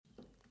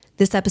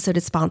This episode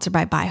is sponsored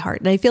by ByHeart,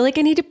 and I feel like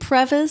I need to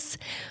preface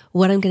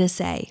what I'm going to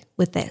say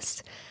with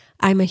this.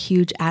 I'm a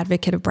huge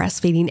advocate of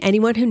breastfeeding.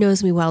 Anyone who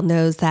knows me well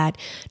knows that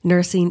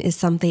nursing is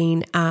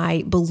something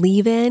I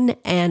believe in,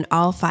 and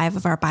all 5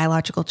 of our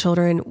biological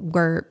children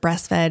were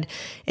breastfed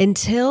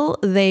until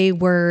they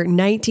were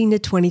 19 to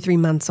 23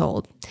 months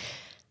old.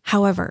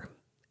 However,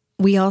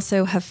 we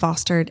also have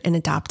fostered and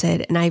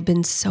adopted, and I've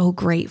been so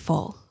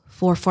grateful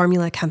for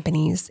formula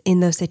companies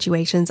in those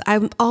situations.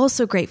 I'm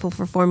also grateful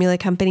for formula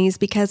companies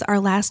because our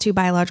last 2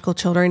 biological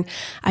children,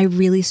 I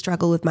really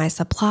struggled with my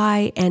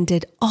supply and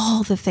did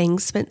all the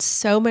things, spent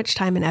so much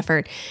time and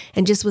effort,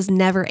 and just was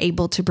never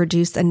able to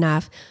produce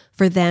enough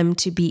for them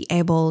to be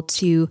able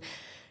to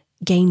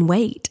gain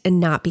weight and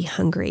not be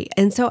hungry.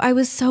 And so I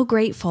was so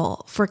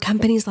grateful for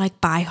companies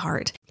like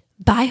ByHeart.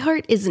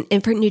 ByHeart is an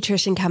infant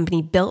nutrition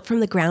company built from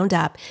the ground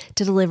up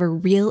to deliver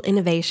real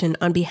innovation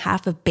on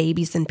behalf of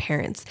babies and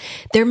parents.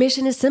 Their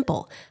mission is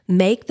simple: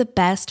 make the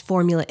best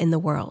formula in the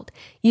world.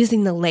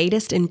 Using the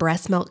latest in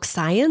breast milk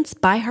science,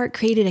 ByHeart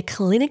created a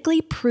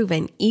clinically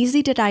proven,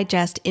 easy to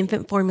digest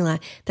infant formula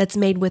that's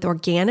made with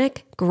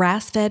organic,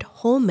 grass-fed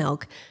whole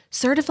milk,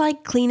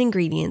 certified clean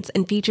ingredients,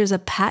 and features a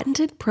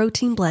patented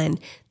protein blend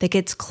that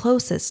gets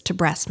closest to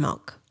breast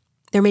milk.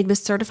 They're made with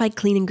certified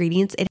clean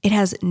ingredients. It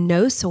has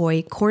no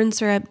soy, corn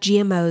syrup,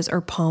 GMOs,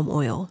 or palm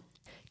oil.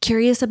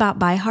 Curious about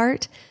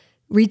ByHeart?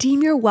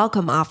 Redeem your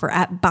welcome offer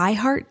at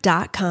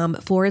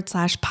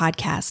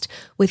byheart.com/podcast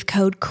with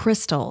code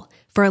CRYSTAL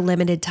for a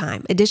limited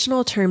time.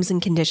 Additional terms and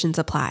conditions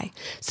apply.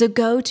 So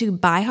go to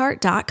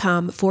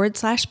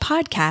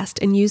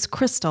byheart.com/podcast and use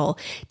CRYSTAL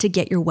to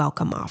get your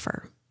welcome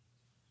offer.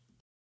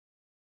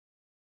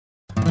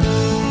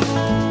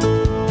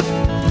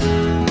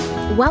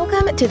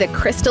 Welcome to the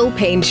Crystal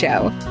Paine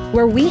Show,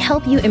 where we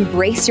help you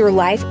embrace your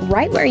life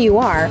right where you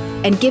are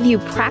and give you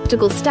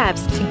practical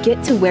steps to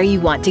get to where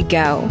you want to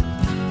go.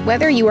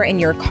 Whether you are in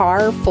your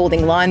car,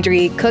 folding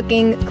laundry,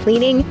 cooking,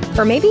 cleaning,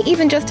 or maybe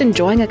even just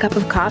enjoying a cup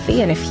of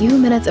coffee and a few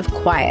minutes of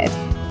quiet,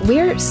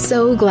 we're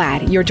so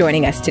glad you're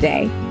joining us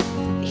today.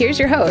 Here's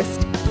your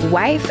host,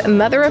 wife,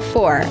 mother of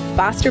 4,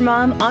 foster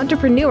mom,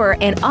 entrepreneur,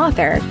 and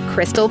author,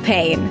 Crystal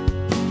Paine.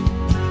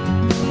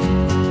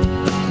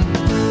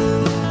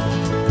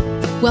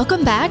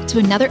 Welcome back to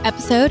another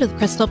episode of the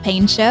Crystal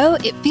Paine Show.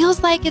 It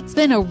feels like it's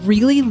been a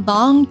really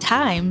long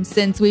time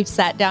since we've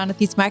sat down at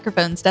these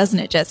microphones, doesn't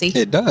it, Jesse?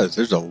 It does.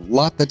 There's a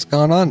lot that's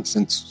gone on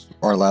since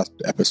our last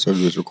episode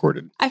was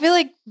recorded. I feel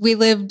like we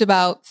lived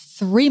about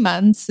 3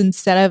 months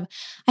instead of,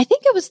 I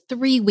think it was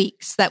 3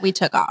 weeks that we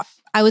took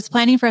off. I was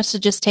planning for us to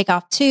just take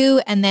off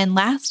 2. And then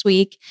last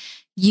week,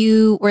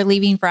 you were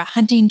leaving for a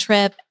hunting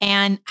trip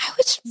and I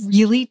was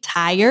really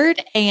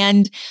tired,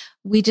 and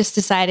we just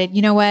decided,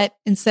 you know what,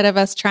 instead of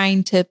us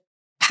trying to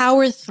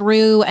power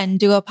through and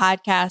do a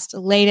podcast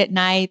late at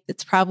night,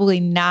 that's probably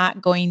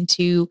not going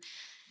to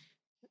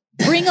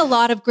bring a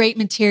lot of great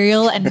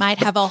material and might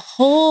have a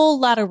whole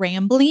lot of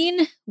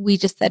rambling. We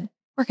just said,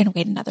 we're going to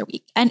wait another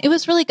week. And it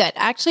was really good.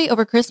 Actually,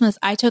 over Christmas,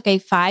 I took a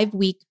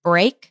 5-week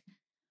break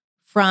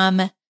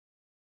from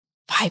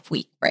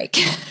 5-week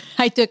break.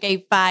 I took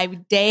a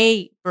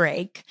 5-day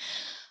break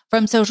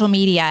from social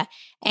media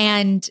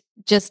and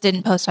just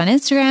didn't post on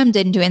Instagram,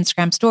 didn't do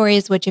Instagram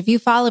stories, which if you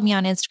follow me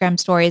on Instagram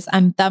stories,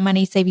 I'm the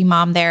Money Saving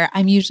Mom there.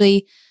 I'm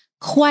usually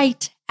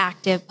quite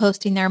active,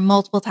 posting there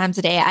multiple times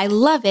a day. I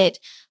love it.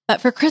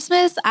 But for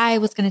Christmas, I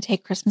was going to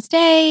take Christmas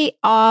Day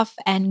off.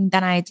 And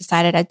then I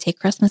decided I'd take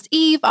Christmas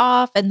Eve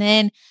off. And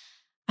then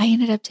I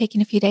ended up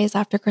taking a few days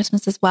after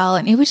Christmas as well.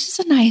 And it was just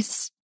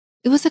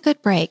it was a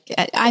good break.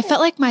 I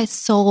felt like my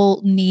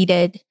soul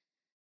needed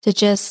to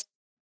just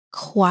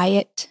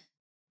quiet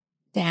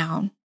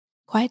down.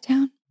 Quiet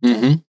down?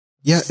 Mm-hmm.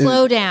 Yeah.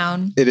 Slow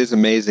down. It is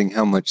amazing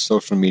how much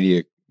social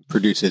media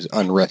produces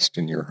unrest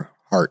in your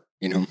heart,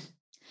 you know?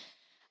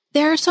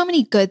 There are so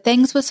many good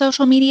things with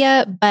social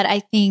media, but I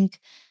think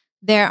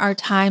there are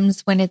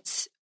times when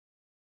it's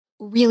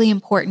really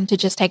important to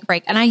just take a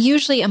break. And I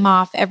usually am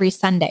off every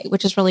Sunday,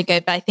 which is really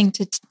good. But I think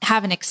to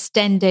have an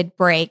extended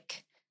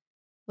break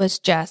was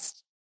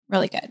just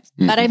really good.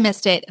 Mm-hmm. But I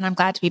missed it, and I'm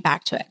glad to be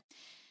back to it.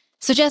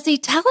 So Jesse,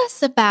 tell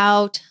us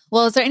about,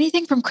 is there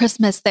anything from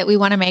Christmas that we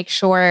want to make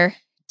sure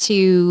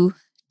to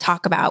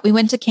talk about? We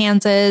went to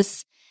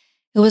Kansas.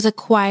 It was a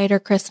quieter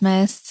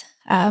Christmas.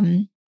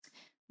 It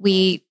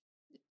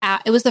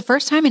was the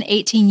first time in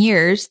 18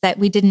 years that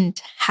we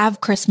didn't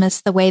have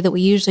Christmas the way that we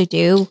usually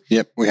do.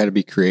 Yep. We had to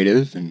be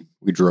creative, and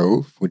we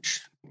drove,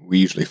 which we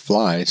usually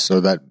fly.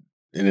 So that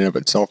in and of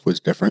itself was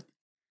different.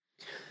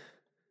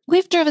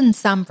 We've driven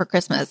some for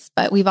Christmas,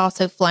 but we've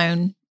also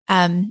flown.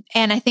 And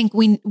I think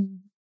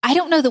I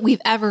don't know that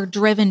we've ever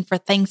driven for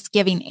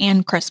Thanksgiving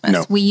and Christmas.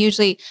 No. We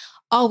usually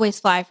always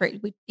fly for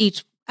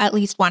each, at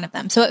least one of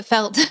them. So it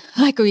felt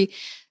like we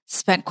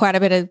spent quite a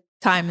bit of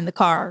time in the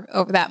car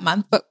over that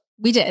month, but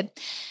we did.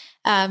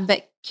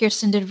 But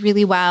Kirsten did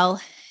really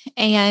well.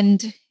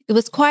 And it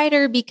was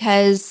quieter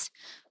because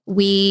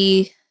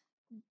we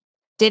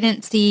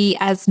didn't see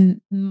as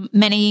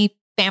many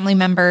family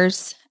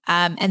members.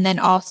 And then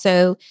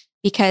also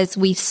because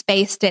we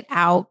spaced it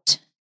out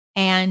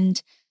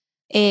and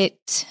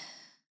it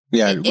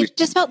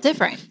just felt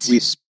different.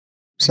 We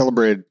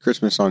celebrated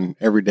Christmas on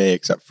every day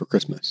except for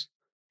Christmas.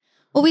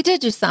 Well, we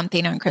did do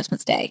something on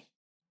Christmas Day.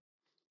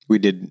 We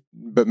did,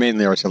 but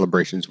mainly our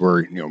celebrations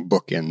were,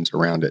 bookends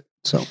around it.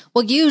 So,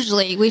 well,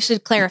 usually we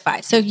should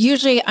clarify. So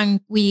usually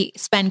we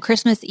spend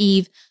Christmas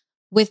Eve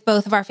with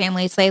both of our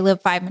families. They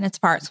live 5 minutes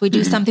apart. So we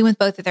do something with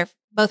both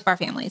of our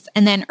families.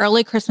 And then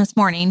early Christmas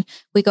morning,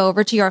 we go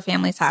over to your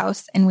family's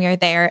house and we are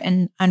there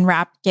and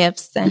unwrap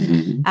gifts.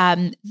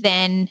 And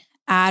then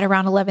at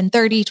around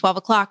 11:30, 12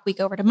 o'clock, we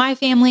go over to my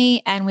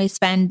family and we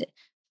spend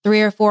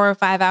 3 or 4 or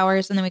 5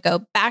 hours. And then we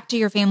go back to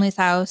your family's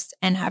house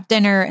and have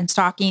dinner and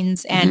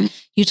stockings and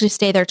usually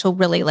stay there till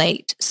really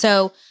late.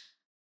 So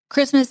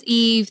Christmas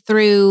Eve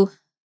through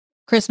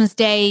Christmas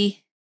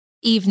Day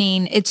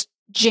evening, it's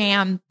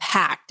jam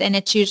packed and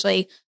it's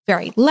usually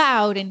very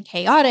loud and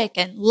chaotic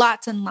and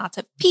lots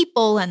of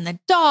people and the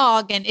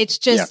dog. And it's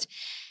just,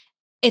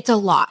 it's a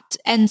lot.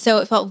 And so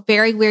it felt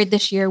very weird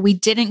this year. We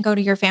didn't go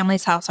to your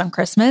family's house on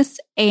Christmas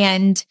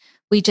and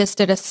we just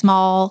did a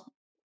small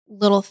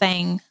little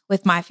thing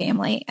with my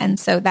family. And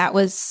so that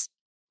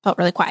felt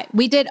really quiet.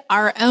 We did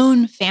our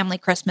own family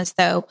Christmas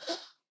though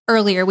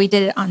earlier. We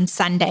did it on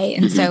Sunday.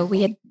 And so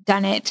we had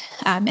done it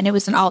and it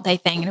was an all day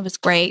thing and it was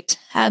great.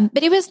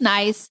 But it was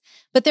nice.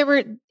 But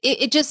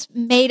it just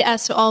made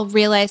us all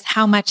realize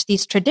how much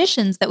these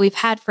traditions that we've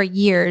had for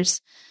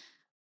years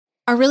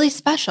are really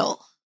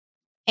special.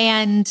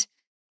 And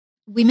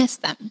we miss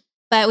them.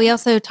 But we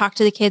also talked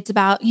to the kids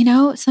about,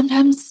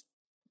 sometimes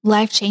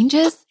life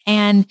changes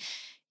and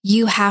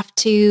you have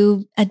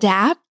to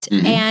adapt.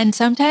 And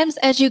sometimes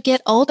as you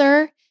get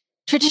older,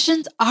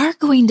 traditions are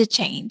going to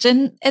change.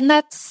 And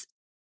that's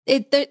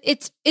it.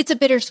 It's a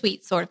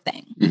bittersweet sort of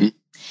thing.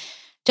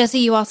 Jesse,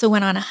 you also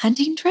went on a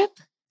hunting trip?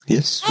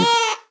 Yes.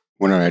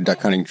 Went on a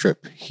duck hunting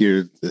trip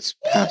here this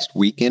past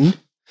weekend.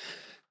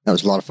 That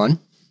was a lot of fun.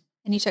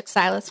 And you took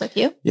Silas with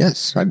you?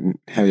 Yes. I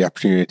had the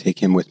opportunity to take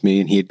him with me,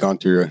 and he had gone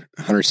through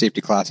a hunter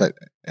safety class.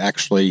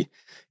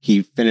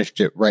 He finished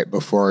it right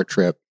before our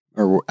trip,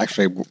 or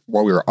actually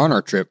while we were on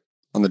our trip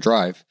on the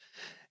drive.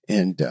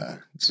 And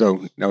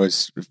so it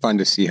was fun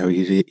to see how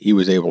he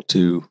was able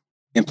to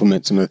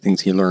implement some of the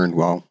things he learned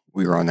while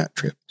we were on that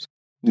trip.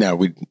 Now,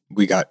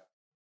 we got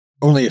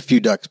only a few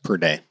ducks per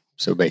day.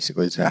 So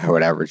basically, it's how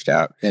it averaged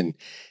out. And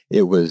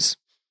it was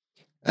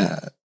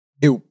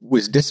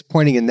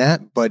disappointing in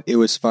that, but it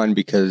was fun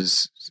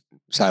because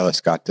Silas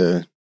got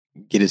to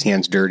get his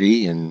hands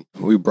dirty, and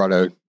we brought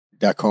a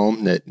duck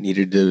home that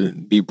needed to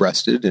be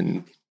breasted,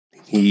 and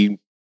he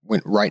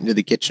went right into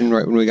the kitchen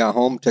right when we got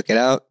home, took it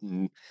out,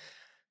 and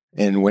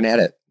went at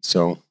it.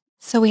 So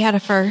we had a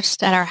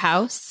first at our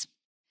house.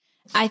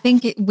 I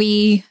think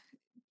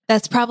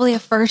that's probably a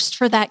first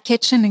for that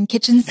kitchen and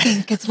kitchen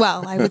sink as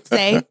well, I would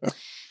say.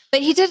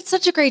 But he did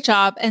such a great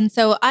job. And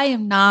so I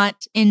am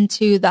not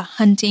into the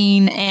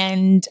hunting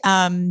and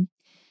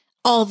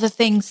all the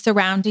things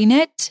surrounding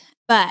it.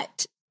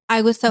 But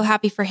I was so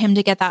happy for him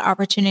to get that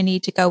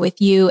opportunity to go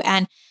with you.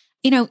 And,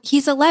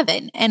 he's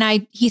 11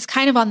 and he's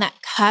kind of on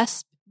that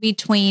cusp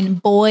between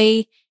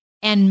boy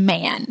and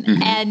man.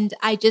 And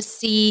I just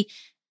see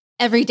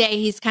every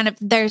day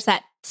there's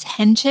that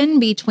tension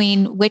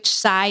between which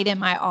side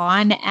am I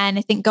on. And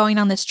I think going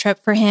on this trip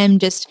for him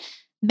just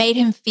made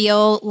him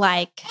feel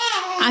like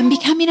I'm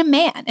becoming a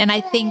man. And I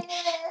think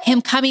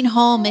him coming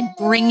home and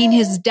bringing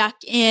his duck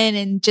in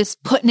and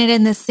just putting it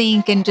in the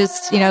sink and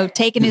just,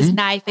 taking his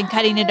knife and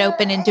cutting it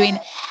open and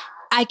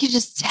I could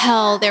just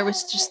tell there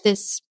was just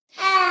this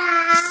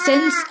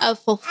sense of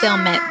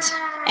fulfillment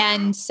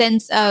and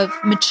sense of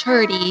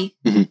maturity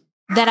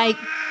that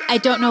I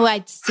don't know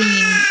I'd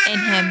seen in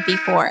him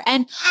before.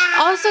 And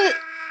also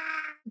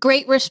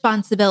great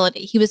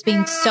responsibility. He was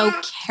being so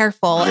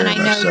careful. And I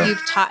know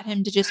you've taught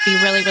him to just be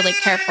really, really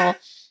careful.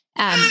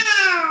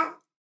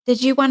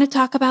 Did you want to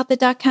talk about the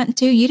duck hunt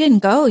too? You didn't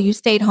go. You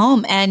stayed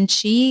home, and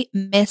she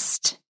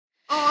missed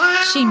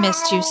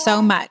you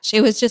so much.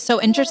 It was just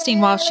so interesting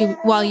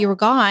while you were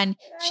gone,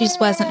 she just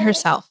wasn't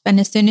herself. And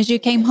as soon as you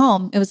came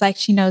home, it was like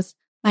she knows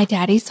my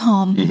daddy's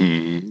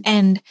home.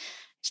 And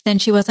then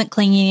she wasn't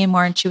clinging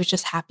anymore, and she was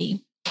just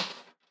happy.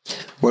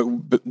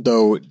 Well,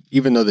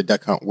 even though the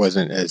duck hunt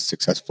wasn't as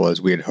successful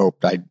as we had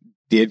hoped, I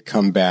did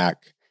come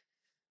back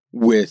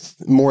with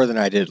more than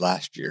I did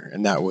last year.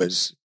 And that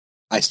was,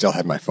 I still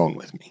had my phone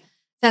with me.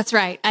 That's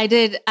right. I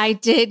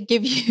did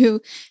give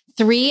you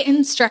 3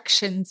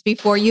 instructions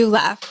before you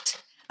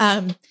left,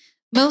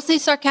 mostly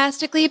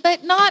sarcastically,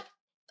 but not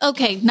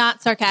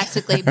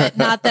sarcastically, but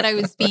not that I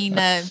was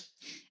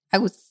I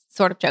was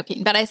sort of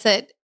joking, but I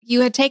said,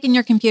 you had taken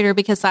your computer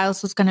because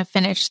Silas was going to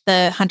finish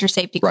the hunter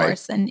safety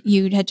course, and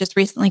you had just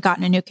recently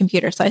gotten a new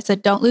computer. So I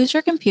said, don't lose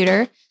your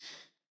computer,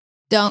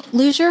 don't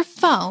lose your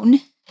phone,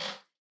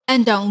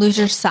 and don't lose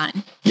your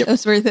son. Yep.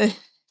 Those were the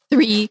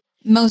 3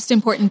 most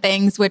important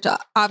things, which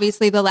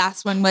obviously the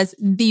last one was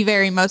the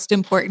very most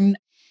important,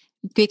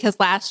 because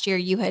last year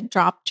you had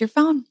dropped your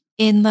phone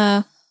in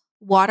the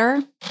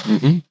water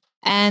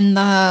and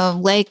the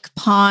lake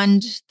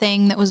pond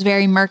thing that was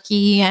very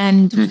murky,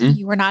 and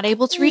you were not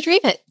able to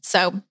retrieve it.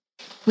 So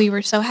we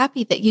were so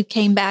happy that you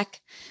came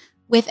back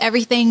with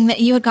everything that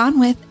you had gone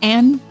with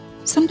and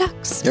some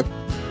ducks. Yep.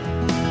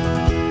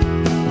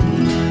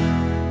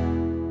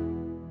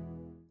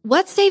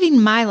 What's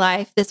saving my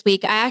life this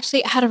week? I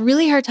actually had a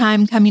really hard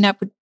time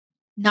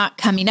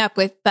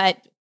but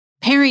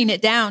paring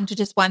it down to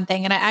just one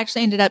thing. And I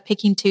actually ended up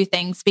picking two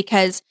things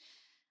because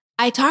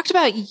I talked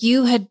about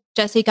you had,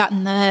 Jesse,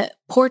 gotten the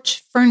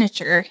porch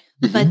furniture,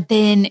 but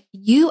then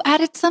you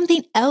added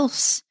something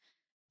else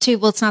to,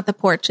 well, it's not the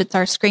porch. It's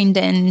our screened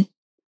in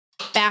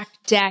back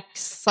deck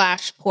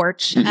 /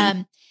 porch.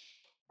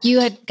 You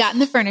had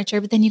gotten the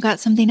furniture, but then you got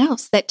something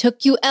else that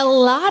took you a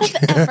lot of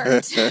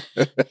effort.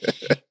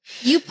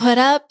 You put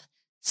up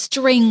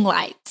string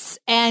lights,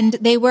 and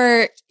they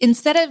were,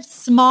 instead of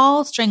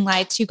small string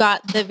lights, you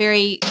got the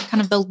very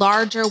kind of the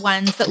larger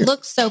ones that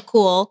look so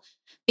cool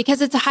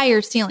because it's a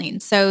higher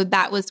ceiling. So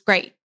that was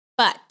great.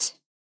 But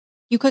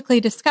you quickly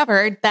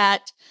discovered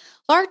that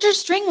larger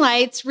string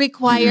lights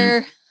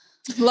require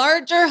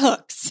larger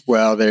hooks.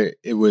 Well,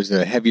 it was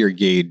a heavier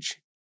gauge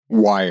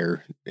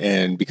wire,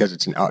 and because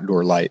it's an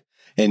outdoor light,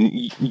 and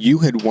you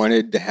had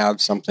wanted to have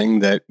something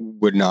that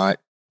would not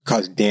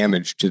cause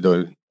damage to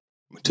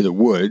the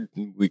wood,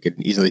 we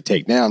could easily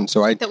take down.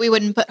 So that we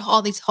wouldn't put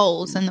all these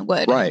holes in the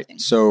wood. Right.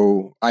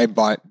 So I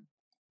bought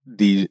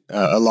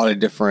a lot of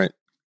different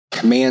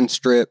command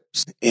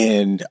strips,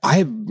 and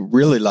I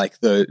really like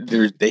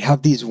they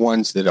have these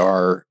ones that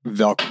are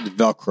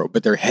Velcro,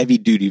 but they're heavy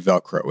duty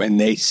Velcro,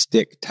 and they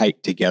stick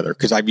tight together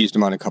because I've used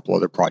them on a couple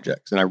other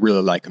projects and I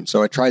really like them.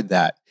 So I tried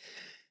that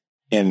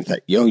and thought,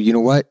 you know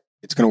what?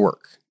 It's going to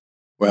work.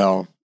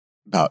 Well,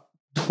 about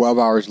 12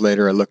 hours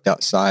later, I looked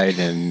outside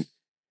and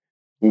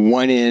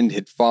one end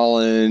had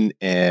fallen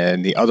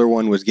and the other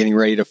one was getting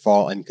ready to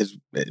fall. And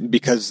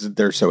because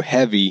they're so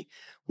heavy,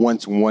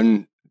 once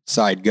one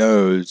side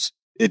goes,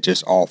 it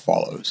just all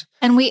follows.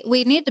 And we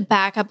need to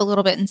back up a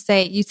little bit and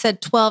say, you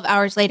said 12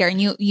 hours later,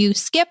 and you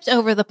skipped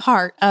over the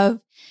part of,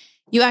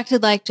 you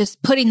acted like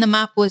just putting them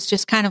up was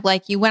just kind of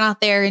like you went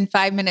out there in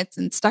 5 minutes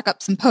and stuck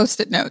up some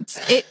Post-it notes.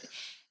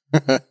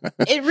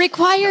 It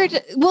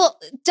required,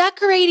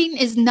 decorating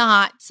is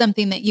not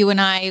something that you and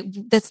I,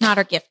 that's not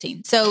our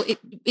gifting. So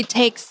it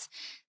takes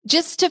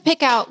just to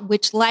pick out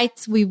which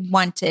lights we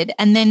wanted,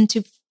 and then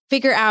to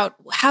figure out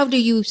how do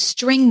you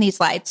string these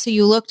lights. So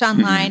you looked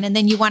online and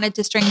then you wanted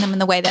to string them in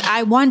the way that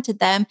I wanted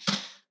them,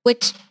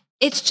 which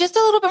it's just a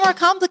little bit more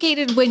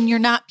complicated when you're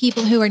not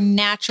people who are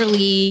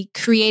naturally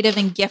creative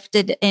and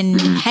gifted in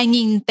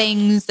hanging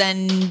things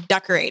and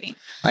decorating.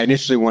 I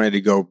initially wanted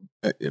to go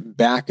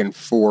back and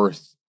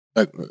forth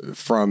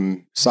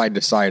from side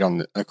to side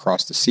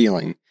across the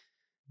ceiling,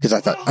 because I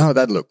thought, oh,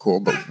 that'd look cool.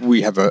 But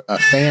we have a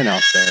fan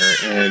out there,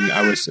 and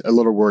I was a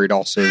little worried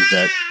also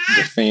that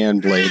the fan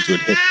blades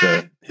would hit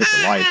the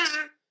lights.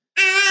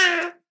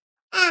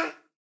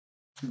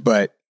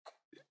 But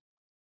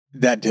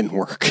that didn't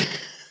work.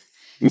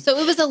 So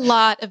it was a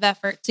lot of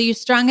effort. So you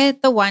strung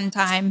it the one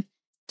time,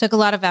 took a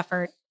lot of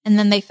effort, and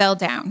then they fell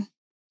down.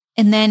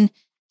 And then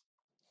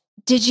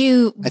I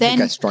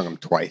think I strung them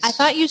twice. I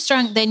thought you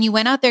then you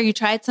went out there, you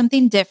tried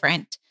something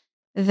different.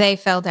 They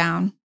fell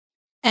down.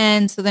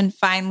 And so then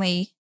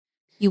finally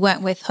you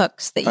went with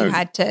hooks that you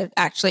had to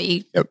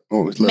actually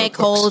make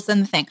holes in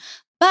the thing.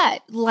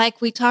 But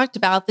like we talked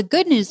about, the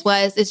good news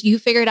is you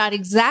figured out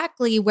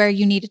exactly where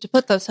you needed to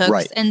put those hooks.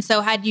 Right. And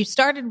so had you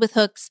started with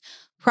hooks,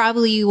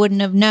 probably you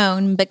wouldn't have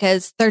known,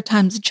 because third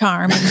time's a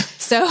charm.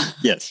 So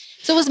yes.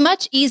 So it was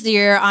much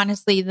easier,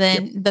 honestly,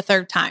 than the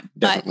third time.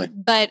 Definitely.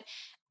 But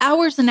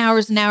hours and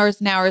hours and hours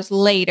and hours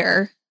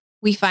later,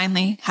 we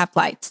finally have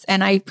lights.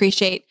 And I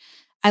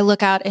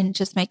look out and it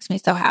just makes me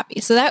so happy.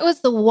 So that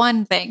was the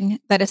one thing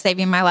that is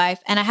saving my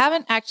life. And I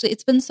haven't actually,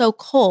 it's been so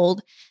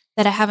cold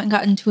that I haven't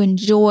gotten to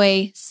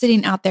enjoy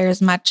sitting out there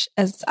as much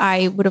as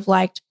I would have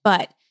liked,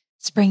 but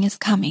spring is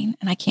coming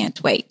and I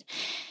can't wait.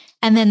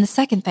 And then the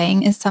second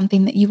thing is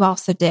something that you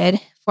also did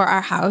for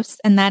our house.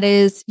 And that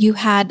is you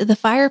had the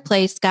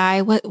fireplace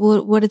guy. What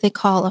do they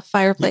call a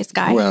fireplace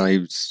guy? Well, he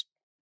was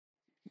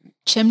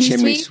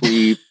chimney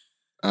sweep,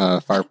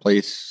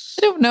 fireplace.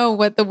 I don't know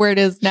what the word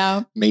is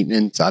now.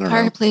 Maintenance. I don't know.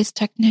 Fireplace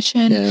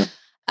technician. Yeah.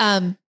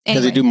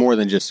 Because they do more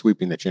than just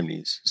sweeping the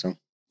chimneys. So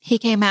he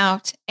came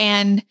out,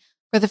 and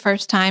for the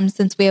first time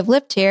since we have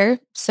lived here,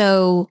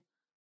 so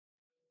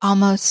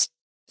almost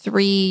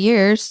 3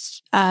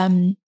 years,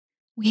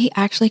 we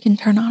actually can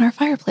turn on our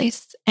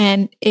fireplace,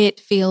 and it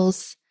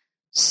feels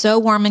so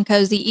warm and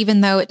cozy,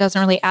 even though it doesn't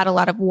really add a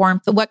lot of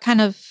warmth.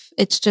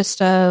 It's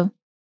just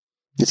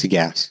it's a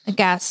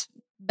gas.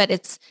 But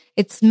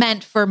it's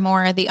meant for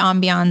more of the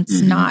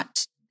ambiance,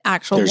 not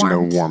actual warmth. There's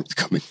no warmth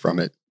coming from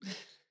it.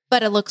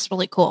 But it looks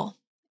really cool.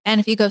 And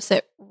if you go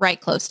sit right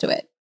close to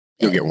it,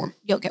 you'll get warm.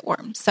 You'll get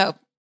warm. So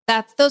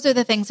those are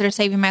the things that are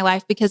saving my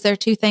life, because they're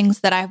two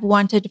things that I've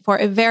wanted for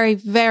a very,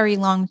 very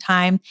long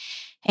time.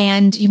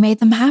 And you made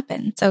them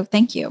happen. So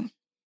thank you.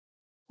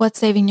 What's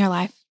saving your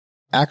life?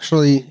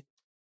 Actually,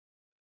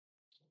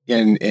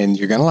 and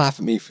you're going to laugh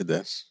at me for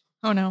this,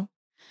 Oh no.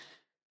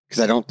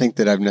 because I don't think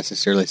that I've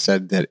necessarily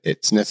said that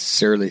it's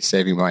necessarily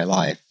saving my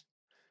life,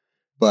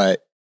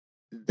 but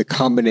the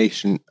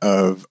combination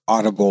of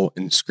Audible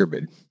and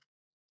Scribd,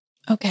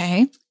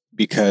 Okay.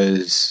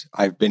 because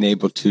I've been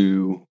able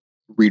to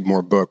read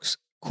more books,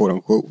 quote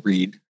unquote,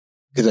 read,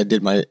 because I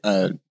did my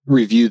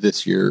review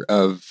this year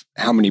of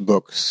how many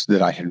books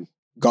that I had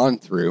gone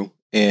through,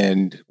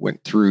 and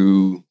went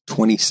through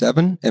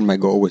 27, and my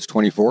goal was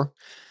 24.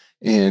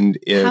 And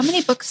How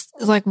many books,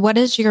 like, what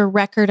is your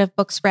record of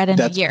books read in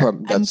a year?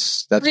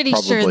 That's pretty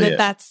probably sure that it.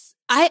 that's,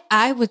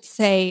 I would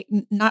say,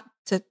 not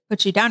to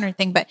put you down or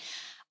anything, but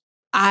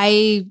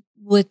I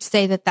would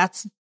say that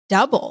that's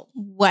double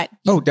what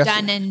you've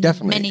done in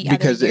many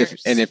because other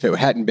years. if it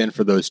hadn't been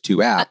for those two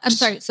apps, I'm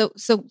sorry. So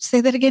say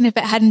that again. If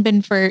it hadn't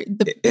been for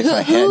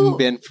hadn't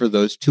been for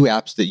those two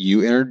apps that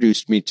you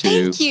introduced me to,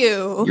 thank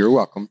you. You're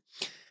welcome.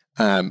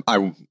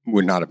 I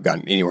would not have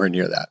gotten anywhere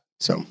near that.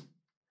 So,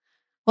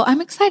 well,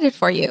 I'm excited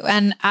for you,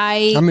 and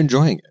I'm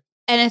enjoying it.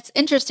 And it's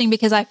interesting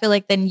because I feel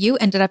like then you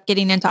ended up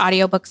getting into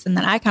audiobooks, and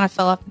then I kind of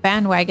fell off the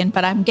bandwagon,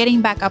 but I'm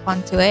getting back up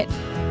onto it.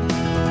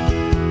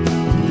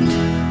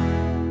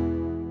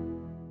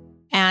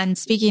 And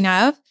speaking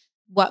of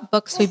what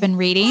books we've been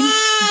reading,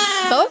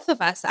 both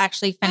of us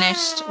actually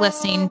finished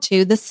listening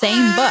to the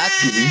same book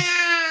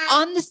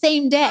on the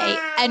same day.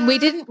 And we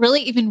didn't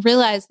really even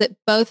realize that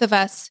both of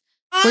us,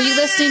 were you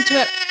listening to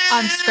it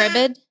on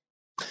Scribd?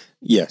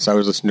 Yes, I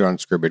was listening to it on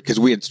Scribd because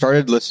we had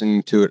started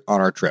listening to it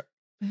on our trip.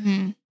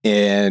 Mm-hmm.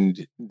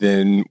 And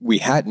then we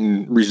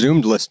hadn't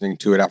resumed listening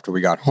to it after we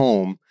got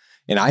home.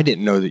 And I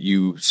didn't know that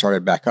you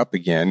started back up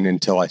again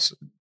until I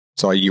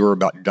saw you were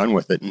about done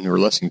with it and you were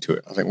listening to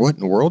it. I was like, what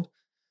in the world?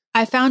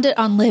 I found it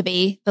on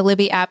Libby, the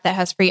Libby app that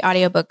has free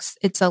audiobooks.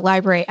 It's a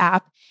library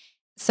app.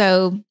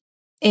 So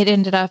it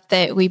ended up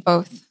that we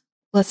both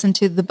listened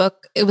to the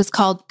book. It was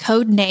called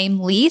Codename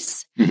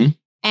Lise. Mm-hmm.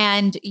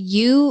 And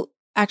you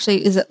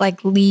actually, is it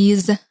like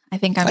Lise? I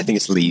think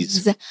it's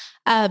Lise.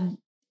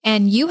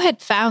 And you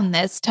had found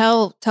this.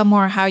 Tell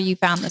more how you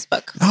found this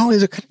book. Oh,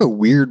 it's a kind of a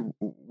weird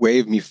way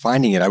of me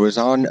finding it. I was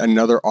on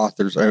another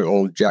author's,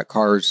 old Jack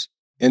Carr's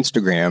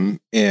Instagram,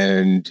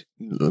 and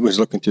was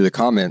looking through the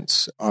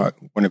comments on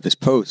one of his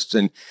posts,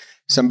 and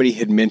somebody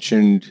had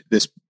mentioned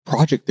this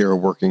project they were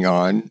working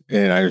on,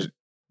 and I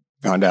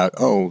found out,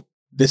 oh,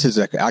 this is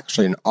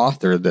actually an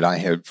author that I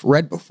have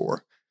read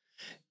before.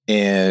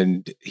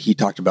 And he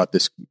talked about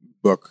this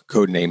book,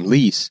 Codename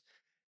Lise.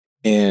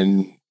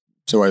 And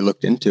so I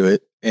looked into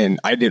it, and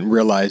I didn't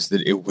realize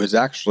that it was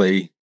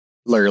actually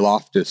Larry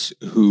Loftus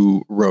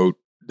who wrote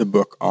the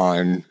book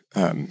on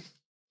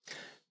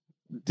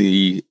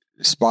the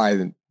spy,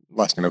 the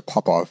last name of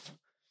Popov,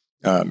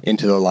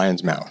 Into the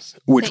Lion's Mouth,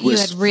 which that you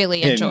had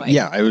really enjoyed.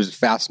 Yeah, it was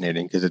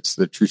fascinating because it's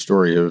the true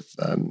story of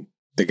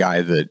the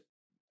guy that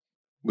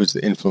was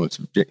the influence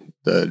of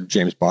the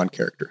James Bond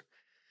character.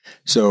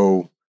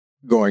 So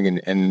going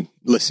and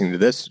listening to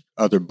this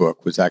other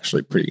book was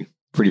actually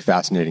pretty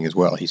fascinating as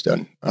well.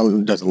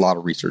 Does a lot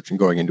of research and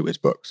going into his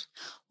books.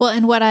 Well,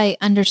 and what I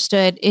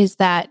understood is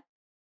that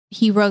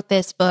he wrote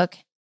this book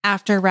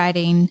after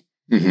writing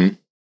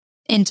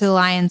Into the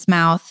Lion's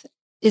Mouth.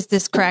 Is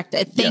this correct?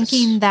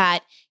 Thinking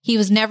that he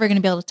was never going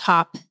to be able to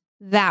top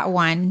that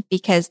one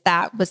because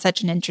that was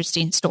such an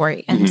interesting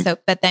story. And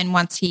but then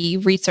once he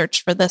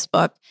researched for this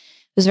book,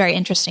 it was very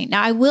interesting.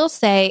 Now, I will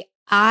say,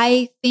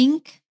 I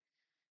think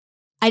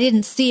I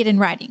didn't see it in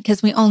writing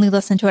because we only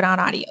listened to it on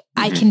audio.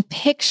 I can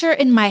picture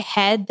in my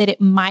head that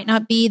it might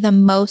not be the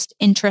most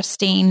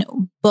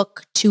interesting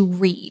book to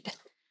read.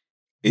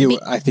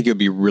 I think it would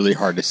be really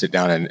hard to sit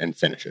down and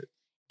finish it.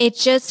 It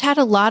just had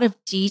a lot of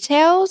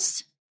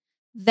details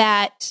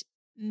that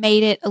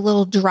made it a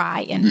little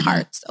dry in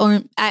parts.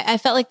 Or I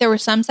felt like there were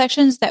some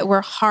sections that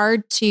were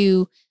hard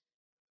to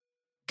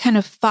kind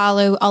of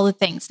follow all the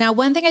things. Now,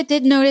 one thing I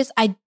did notice,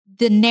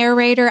 the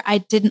narrator, I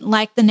didn't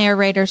like the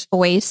narrator's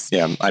voice.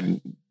 Yeah.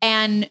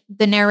 And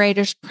the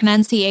narrator's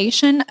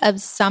pronunciation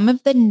of some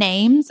of the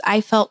names,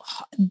 I felt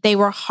they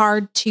were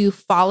hard to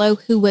follow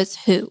who was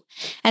who.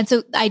 And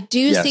so I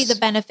do see the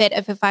benefit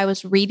of if I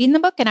was reading the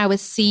book and I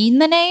was seeing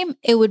the name,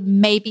 it would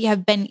maybe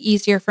have been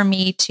easier for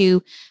me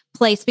to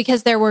place,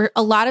 because there were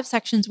a lot of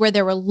sections where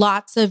there were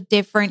lots of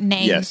different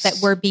names that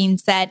were being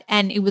said,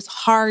 and it was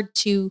hard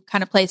to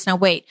kind of place. Now,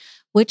 wait,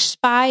 which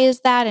spy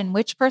is that? And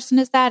which person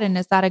is that? And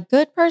is that a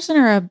good person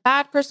or a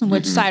bad person?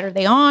 Which side are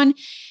they on?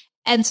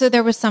 And so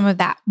there was some of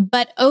that.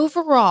 But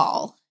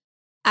overall,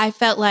 I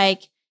felt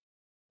like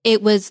there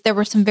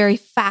were some very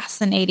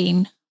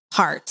fascinating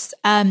parts.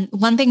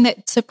 One thing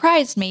that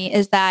surprised me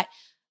is that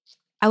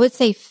I would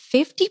say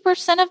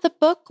 50% of the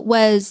book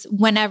was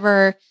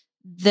whenever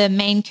the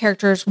main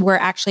characters were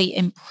actually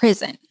in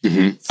prison.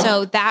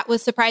 So that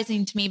was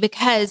surprising to me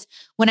because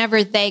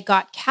whenever they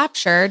got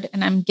captured,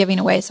 and I'm giving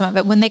away some of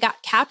it, when they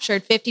got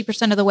captured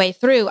 50% of the way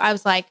through, I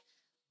was like,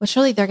 well,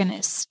 surely they're going to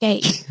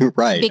escape.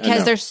 Right.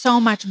 Because there's so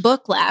much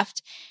book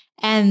left.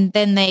 And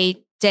then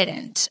they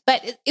didn't.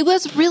 But it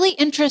was really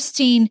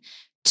interesting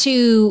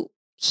to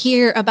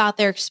hear about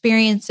their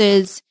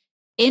experiences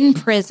in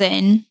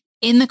prison,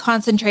 in the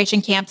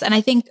concentration camps. And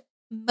I think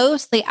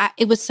mostly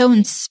it was so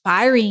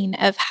inspiring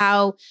of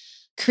how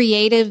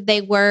creative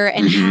they were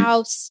and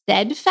how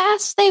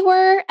steadfast they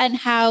were, and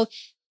how,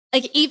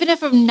 like, even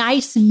if a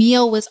nice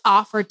meal was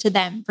offered to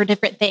them for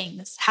different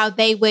things, how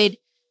they would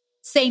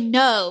say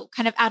no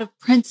kind of out of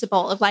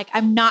principle of like,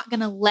 I'm not going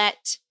to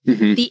let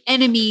the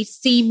enemy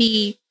see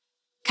me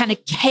kind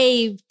of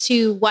cave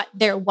to what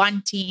they're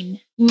wanting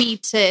me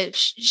to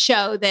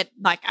show that,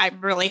 like, I'm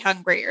really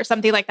hungry or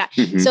something like that.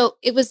 So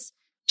it was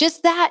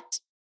just that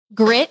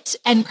grit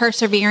and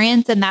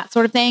perseverance and that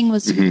sort of thing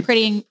was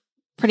pretty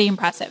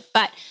impressive.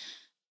 But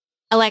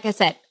like I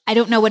said, I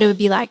don't know what it would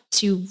be like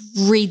to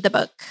read the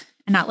book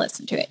and not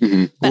listen to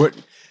it.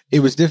 It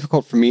was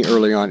difficult for me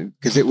early on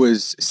because it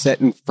was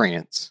set in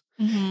France,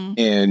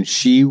 and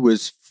she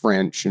was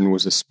French and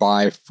was a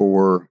spy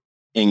for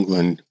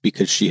England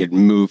because she had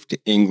moved to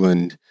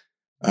England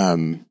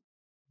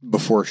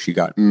before she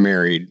got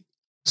married.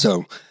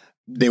 So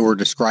they were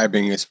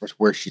describing as far as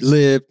where she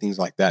lived, things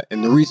like that.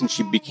 And the reason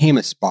she became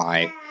a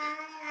spy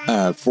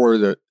for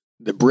the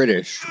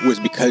British was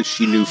because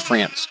she knew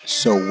France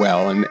so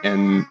well,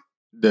 and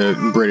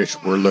the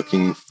British were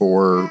looking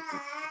for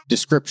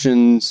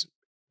descriptions,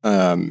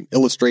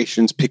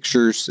 illustrations,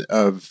 pictures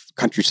of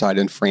countryside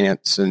in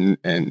France, and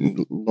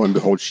lo and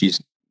behold,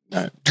 she's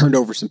turned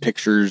over some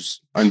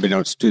pictures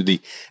unbeknownst to the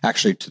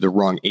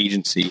wrong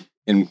agency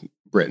in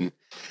Britain,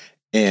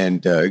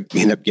 and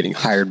ended up getting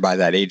hired by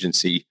that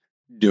agency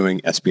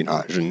doing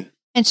espionage.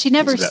 And she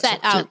never set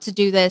out to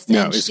do this.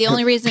 No, and the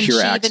only reason she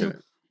accident.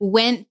 even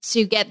went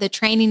to get the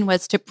training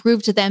was to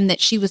prove to them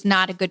that she was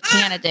not a good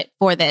candidate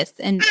for this,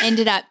 and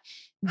ended up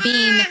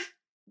being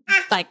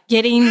like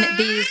getting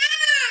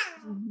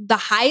the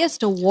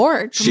highest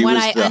award from what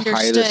I understood. She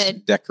was the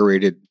highest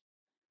decorated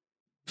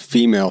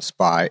female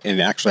spy,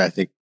 and actually I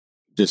think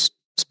just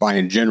spy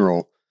in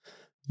general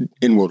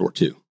in World War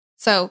II.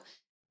 So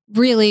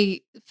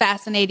really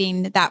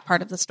fascinating, that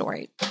part of the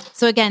story.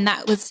 So again,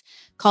 that was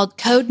called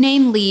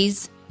Codename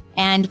Lise,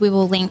 and we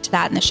will link to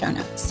that in the show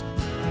notes.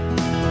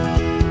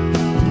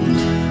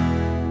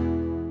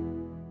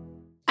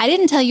 I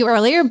didn't tell you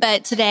earlier,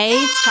 but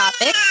today's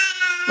topic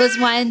was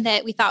one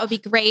that we thought would be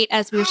great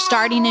as we were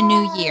starting a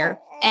new year.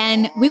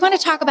 And we want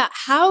to talk about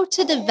how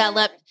to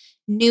develop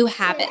new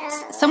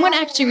habits. Someone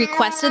actually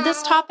requested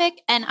this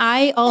topic, and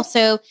I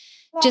also,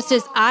 just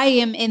as I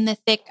am in the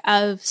thick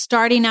of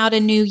starting out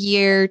a new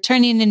year,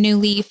 turning a new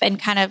leaf, and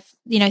kind of,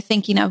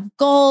 thinking of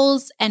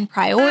goals and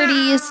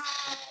priorities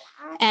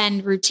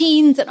and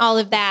routines and all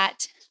of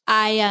that,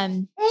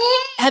 I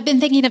have been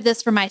thinking of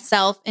this for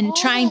myself and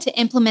trying to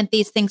implement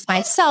these things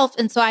myself.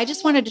 And so I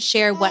just wanted to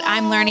share what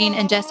I'm learning.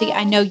 And Jesse,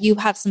 I know you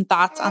have some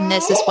thoughts on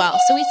this as well.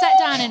 So we sat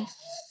down, and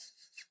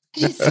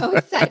she's so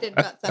excited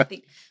about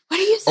something. What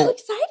are you so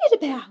excited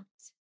about?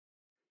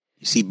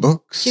 You see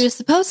books. She was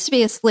supposed to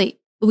be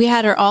asleep. We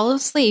had her all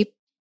asleep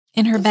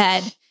in her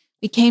bed.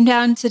 We came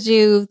down to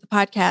do the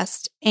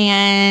podcast,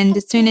 and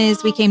as soon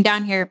as we came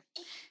down here,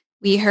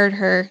 we heard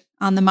her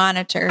on the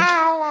monitor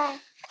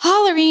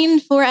hollering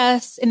for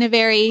us in a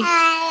very,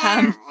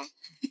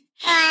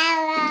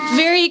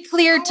 very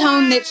clear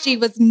tone that she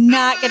was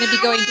not going to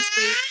be going to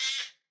sleep.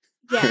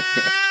 Yes.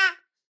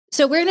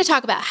 So we're going to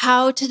talk about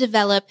how to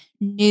develop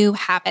new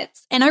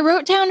habits. And I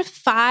wrote down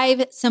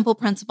 5 simple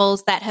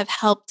principles that have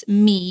helped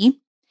me,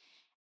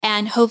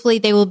 and hopefully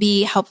they will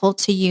be helpful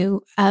to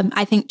you.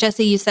 I think,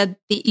 Jesse, you said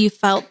that you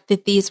felt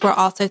that these were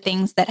also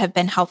things that have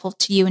been helpful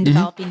to you in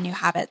developing new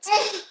habits.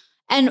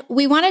 And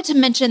we wanted to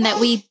mention that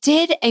we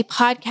did a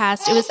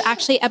podcast. It was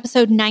actually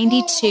episode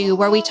 92,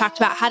 where we talked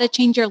about how to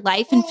change your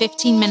life in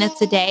 15 minutes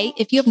a day.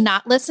 If you have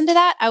not listened to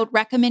that, I would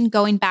recommend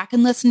going back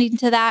and listening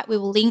to that. We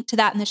will link to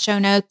that in the show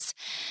notes,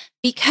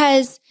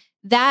 because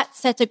that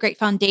sets a great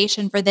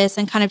foundation for this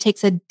and kind of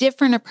takes a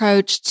different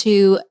approach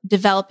to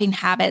developing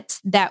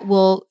habits that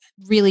will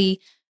really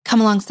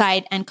come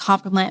alongside and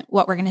complement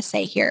what we're going to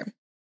say here.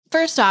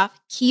 First off,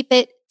 keep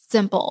it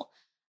simple.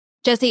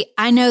 Jesse,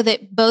 I know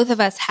that both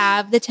of us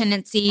have the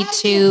tendency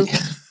to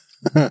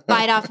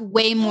bite off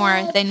way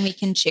more than we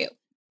can chew.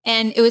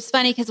 And it was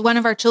funny because one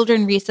of our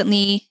children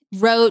recently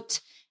wrote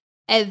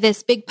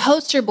this big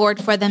poster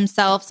board for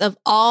themselves of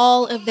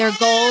all of their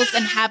goals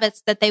and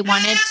habits that they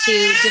wanted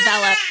to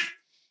develop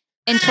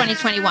in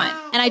 2021.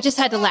 And I just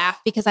had to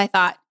laugh because I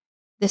thought,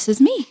 this is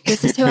me.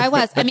 This is who I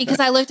was. I mean, because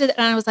I looked at it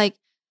and I was like,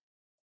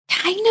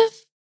 kind of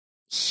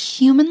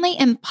humanly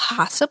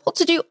impossible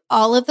to do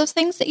all of those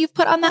things that you've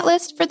put on that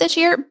list for this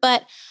year.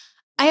 But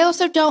I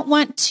also don't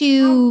want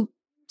to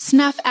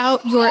snuff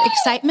out your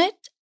excitement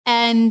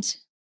and,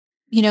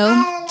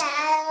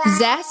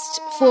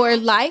 zest for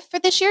life for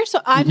this year. So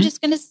I'm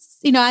just going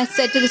to, I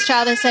said to this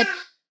child, I said,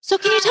 so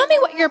can you tell me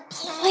what your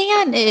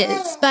plan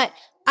is? But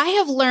I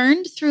have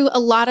learned through a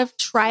lot of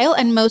trial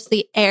and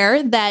mostly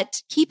error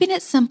that keeping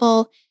it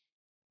simple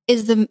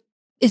is the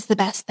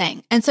best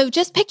thing. And so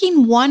just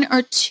picking 1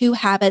 or 2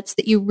 habits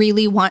that you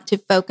really want to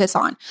focus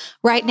on.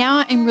 Right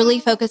now, I'm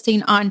really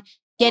focusing on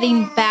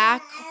getting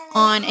back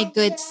on a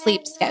good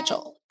sleep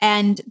schedule.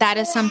 And that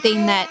is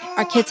something that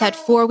our kids had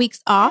 4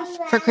 weeks off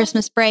for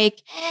Christmas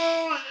break.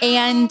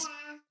 And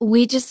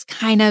we just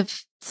kind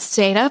of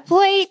stayed up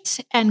late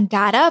and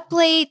got up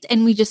late,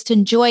 and we just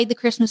enjoyed the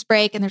Christmas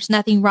break, and there's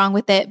nothing wrong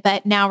with it.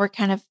 But now we're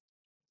kind of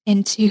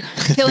into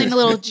feeling a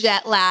little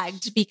jet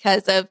lagged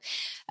because of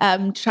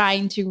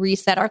trying to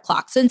reset our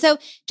clocks. And so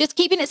just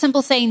keeping it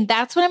simple, saying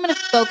that's what I'm going to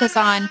focus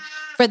on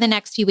for the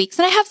next few weeks.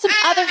 And I have some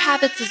other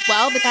habits as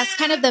well, but that's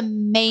kind of the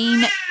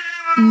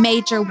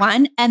major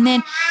one. And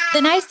then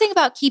the nice thing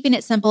about keeping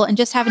it simple and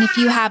just having a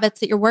few habits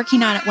that you're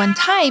working on at one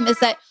time is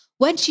that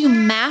once you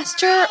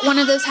master one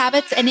of those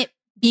habits and it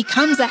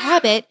becomes a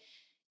habit,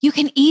 you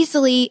can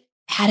easily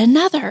add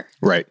another.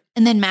 Right.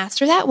 And then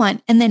master that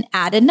one and then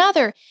add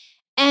another.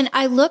 And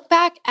I look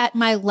back at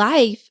my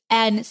life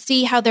and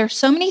see how there's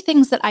so many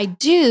things that I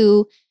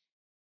do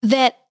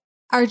that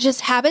are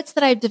just habits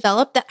that I've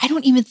developed that I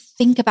don't even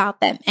think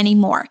about them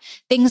anymore.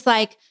 Things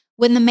like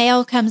when the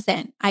mail comes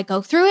in, I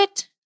go through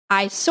it,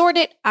 I sort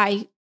it,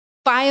 I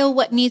file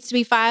what needs to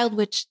be filed,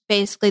 which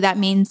basically that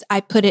means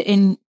I put it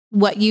in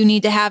what you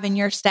need to have in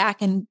your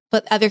stack and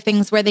put other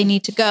things where they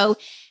need to go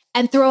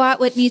and throw out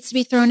what needs to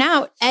be thrown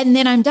out. And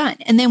then I'm done.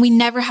 And then we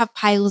never have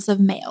piles of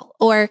mail.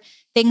 Or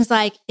things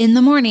like in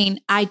the morning,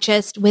 I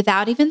just,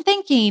 without even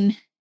thinking,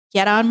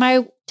 get on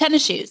my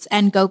tennis shoes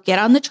and go get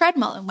on the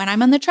treadmill. And when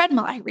I'm on the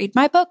treadmill, I read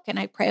my book and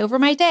I pray over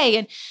my day.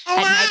 And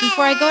at night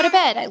before I go to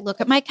bed, I look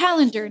at my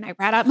calendar and I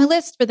write out my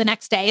list for the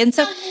next day. And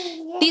so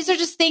these are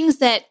just things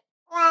that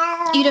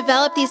you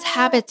develop these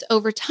habits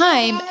over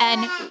time.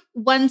 And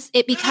once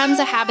it becomes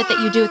a habit that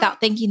you do without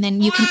thinking,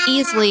 then you can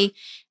easily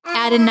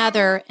add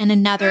another and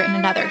another and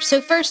another.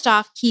 So first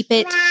off, keep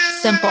it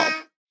simple.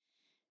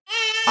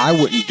 I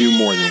wouldn't do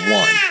more than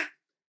one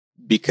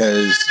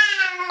because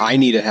I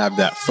need to have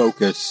that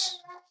focus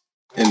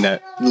and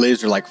that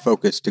laser-like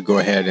focus to go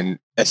ahead and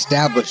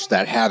establish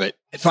that habit.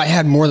 If I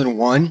had more than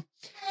one,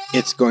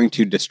 it's going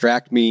to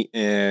distract me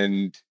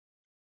and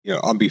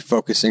I'll be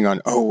focusing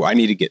on, I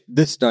need to get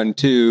this done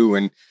too,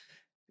 and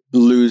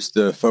lose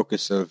the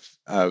focus of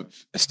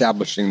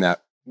establishing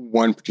that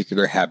one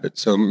particular habit.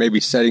 So maybe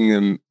setting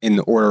them in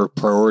the order of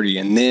priority.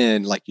 And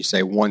then, like you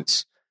say,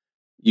 once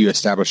you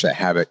establish that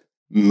habit,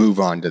 move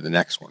on to the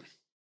next one.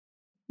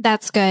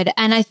 That's good.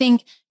 And I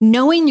think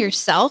knowing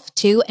yourself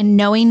too, and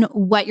knowing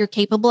what you're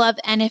capable of.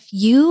 And if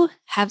you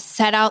have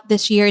set out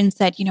this year and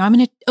said, I'm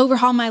going to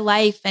overhaul my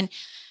life, and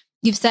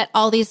you've set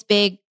all these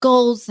big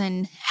goals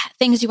and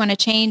things you want to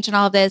change and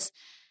all of this,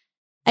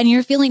 and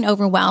you're feeling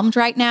overwhelmed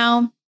right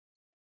now,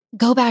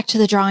 go back to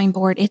the drawing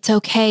board. It's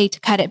okay to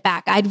cut it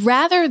back. I'd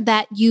rather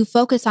that you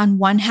focus on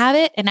one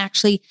habit and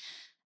actually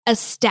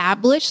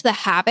establish the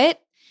habit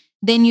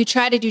than you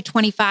try to do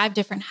 25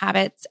 different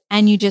habits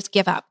and you just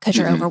give up because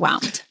you're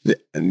overwhelmed.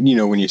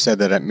 When you said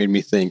that, it made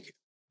me think,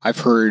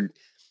 I've heard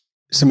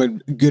some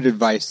good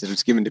advice that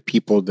is given to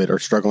people that are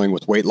struggling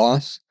with weight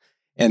loss.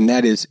 And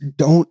that is,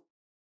 don't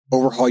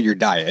overhaul your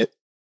diet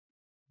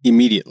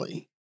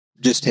immediately.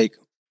 Just take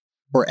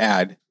or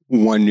add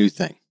one new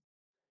thing.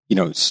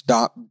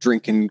 Stop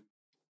drinking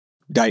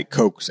Diet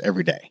Cokes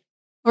every day.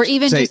 Or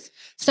even just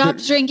stop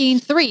drinking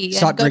 3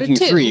 and go to 2.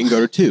 3 and go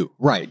to 2.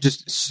 Right.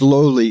 Just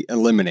slowly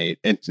eliminate.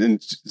 And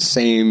it's the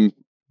same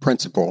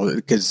principle,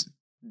 because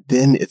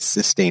then it's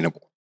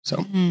sustainable.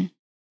 So,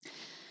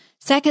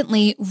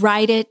 Secondly,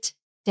 write it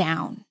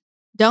down.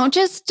 Don't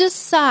just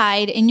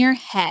decide in your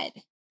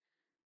head.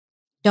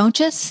 Don't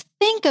just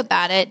think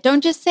about it.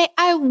 Don't just say,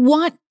 I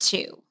want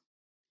to.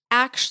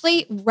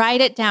 Actually,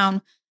 write it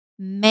down.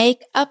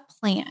 Make a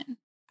plan.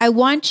 I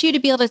want you to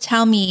be able to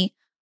tell me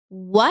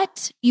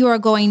what you are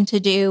going to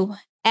do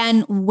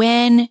and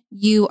when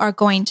you are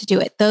going to do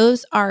it.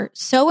 Those are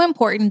so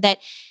important that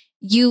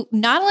you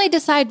not only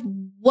decide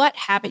what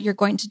habit you're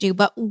going to do,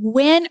 but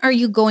when are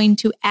you going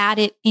to add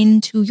it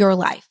into your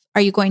life?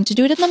 Are you going to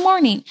do it in the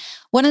morning?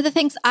 One of the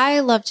things I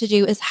love to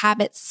do is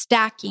habit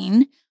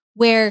stacking,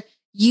 where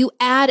you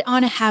add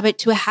on a habit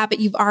to a habit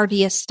you've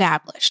already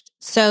established.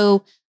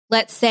 So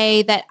let's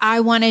say that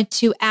I wanted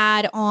to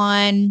add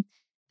on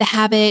the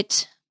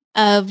habit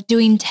of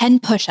doing 10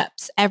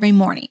 push-ups every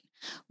morning.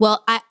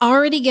 Well, I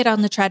already get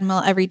on the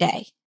treadmill every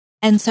day.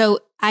 And so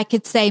I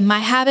could say my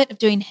habit of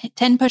doing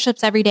 10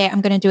 push-ups every day,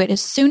 I'm going to do it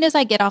as soon as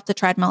I get off the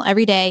treadmill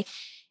every day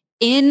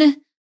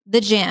in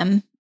the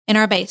gym in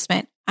our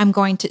basement. I'm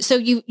going to. So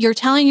you're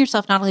telling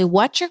yourself not only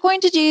what you're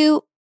going to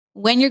do,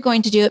 when you're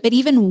going to do it, but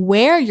even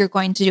where you're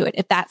going to do it,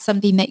 if that's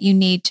something that you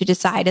need to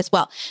decide as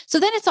well.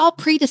 So then it's all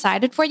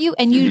pre-decided for you,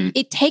 and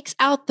it takes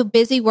out the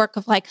busy work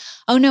of like,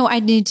 oh no, I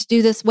need to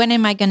do this. When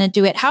am I going to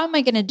do it? How am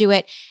I going to do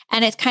it?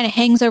 And it kind of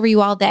hangs over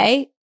you all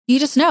day. You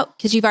just know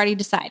because you've already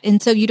decided.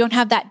 And so you don't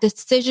have that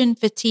decision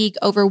fatigue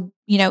over,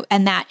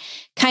 and that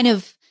kind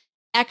of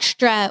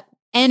extra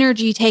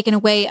energy taken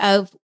away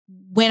of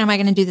when am I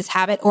going to do this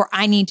habit, or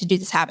I need to do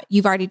this habit.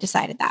 You've already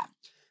decided that.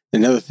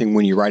 Another thing,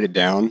 when you write it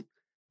down,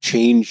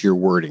 change your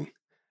wording.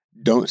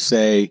 Don't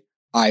say,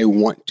 I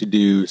want to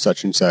do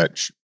such and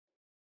such.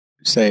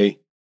 Say,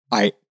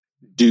 I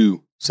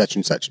do such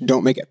and such.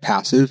 Don't make it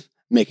passive,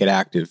 make it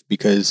active.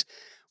 Because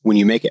When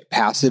you make it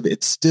passive,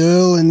 it's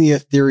still in the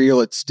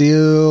ethereal. It's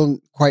still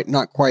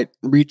not quite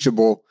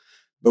reachable.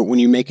 But when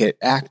you make it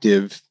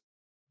active,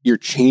 you're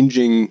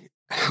changing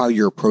how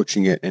you're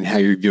approaching it and how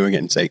you're viewing it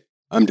and say,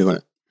 I'm doing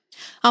it.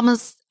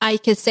 Almost, I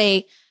could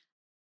say,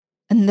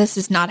 and this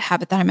is not a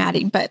habit that I'm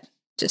adding, but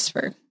just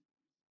for,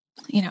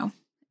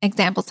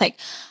 example's sake,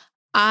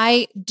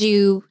 I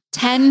do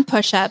 10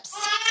 push-ups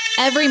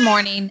every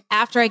morning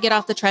after I get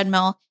off the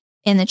treadmill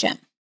in the gym.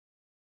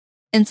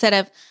 Instead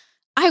of,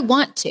 I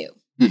want to,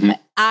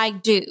 but I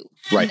do.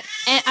 Right.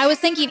 And I was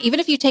thinking, even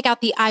if you take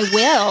out the I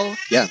will,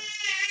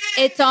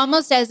 it's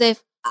almost as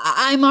if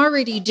I'm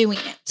already doing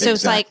it. So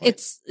It's like,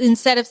 it's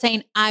instead of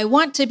saying, I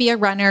want to be a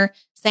runner,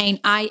 saying,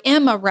 I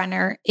am a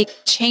runner, it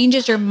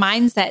changes your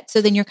mindset.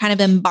 So then you're kind of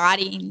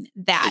embodying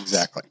that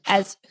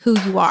as who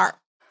you are.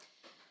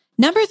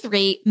 Number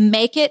 3,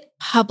 make it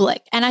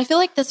public. And I feel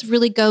like this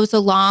really goes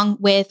along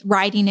with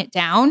writing it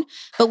down.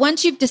 But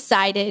once you've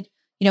decided,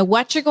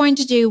 what you're going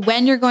to do,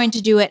 when you're going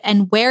to do it,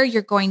 and where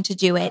you're going to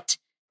do it,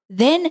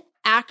 then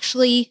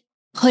actually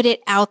put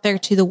it out there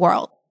to the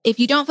world. If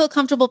you don't feel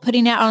comfortable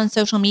putting it out on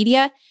social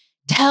media,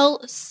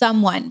 tell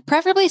someone,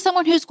 preferably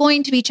someone who's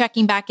going to be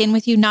checking back in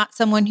with you, not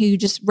someone who you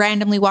just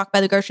randomly walk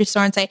by the grocery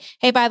store and say,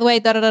 hey, by the way,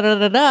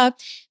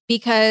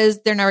 because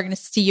they're never going to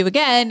see you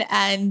again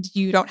and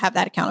you don't have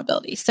that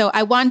accountability. So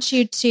I want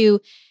you to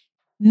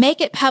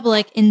make it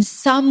public in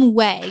some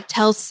way,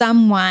 tell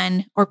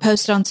someone or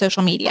post it on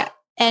social media.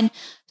 And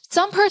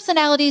some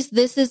personalities,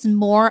 this is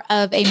more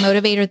of a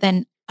motivator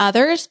than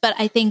others, but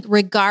I think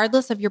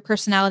regardless of your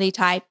personality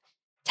type,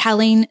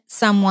 telling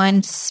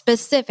someone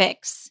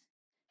specifics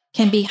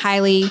can be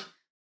highly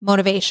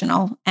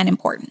motivational and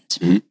important.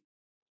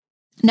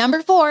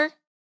 Number 4,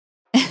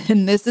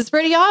 and this is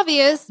pretty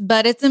obvious,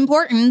 but it's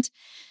important,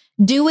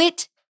 do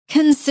it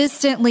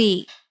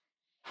consistently.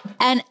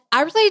 And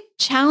I really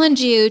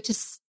challenge you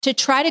to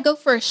try to go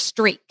for a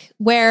streak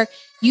where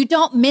you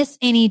don't miss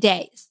any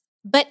days.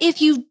 But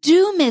if you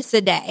do miss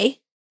a day,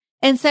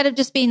 instead of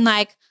just being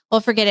like,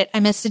 well, forget it, I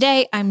missed a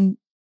day, I'm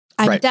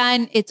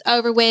done, it's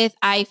over with,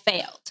 I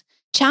failed.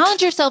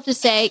 Challenge yourself to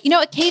say,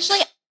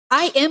 occasionally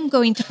I am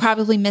going to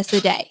probably miss a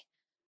day,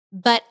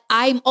 but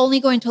I'm only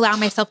going to allow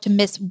myself to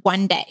miss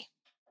one day.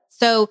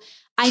 So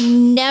I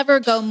never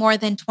go more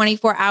than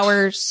 24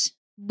 hours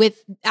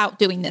without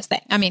doing this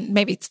thing. I mean,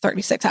 maybe it's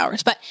 36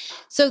 hours, but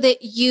so that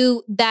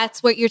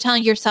that's what you're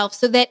telling yourself,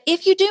 so that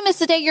if you do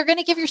miss a day, you're going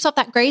to give yourself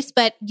that grace,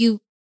 but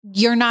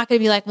you're not going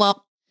to be like,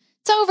 well,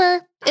 it's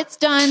over, it's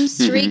done,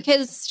 streak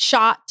is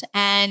shot,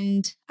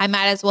 and I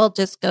might as well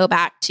just go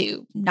back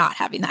to not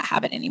having that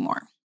habit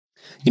anymore.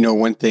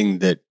 One thing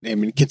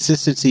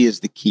consistency is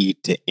the key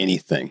to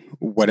anything.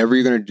 Whatever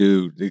you're going to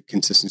do, the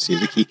consistency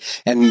is the key.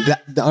 And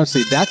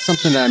honestly, that's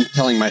something that I'm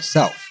telling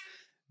myself,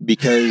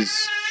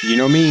 because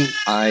me,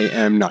 I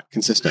am not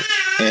consistent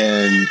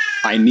and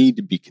I need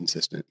to be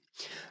consistent.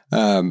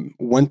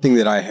 One thing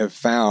that I have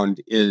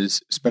found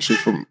is, especially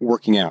from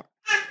working out,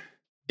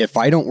 if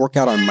I don't work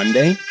out on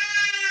Monday,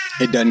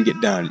 it doesn't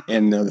get done.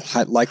 And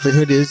the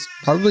likelihood is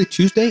probably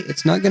Tuesday,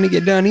 it's not going to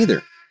get done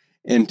either,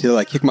 until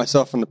I kick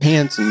myself in the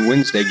pants and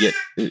Wednesday get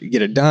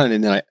it done.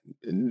 And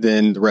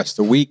then the rest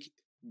of the week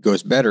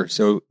goes better.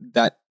 So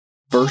that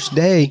first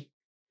day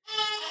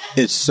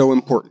is so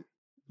important,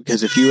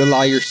 because if you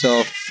allow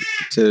yourself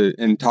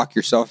and talk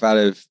yourself out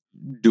of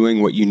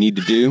doing what you need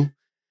to do,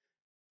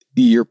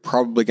 you're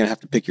probably going to have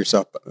to pick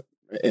yourself up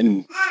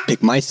and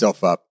pick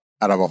myself up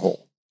out of a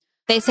hole.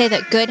 They say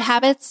that good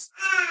habits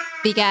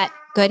beget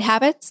good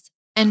habits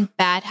and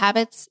bad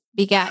habits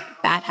beget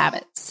bad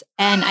habits.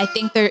 And I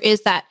think there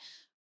is that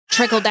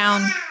trickle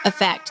down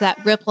effect,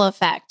 that ripple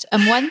effect.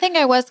 One thing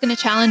I was going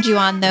to challenge you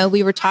on, though,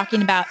 you were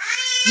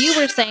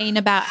saying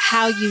about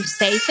how you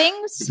say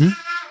things.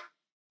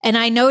 And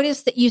I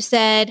noticed that you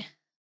said,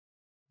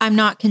 I'm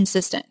not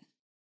consistent.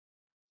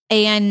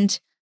 And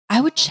I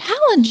would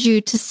challenge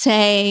you to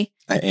say,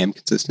 I am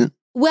consistent.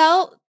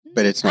 Well,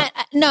 but it's not.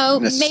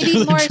 No,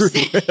 maybe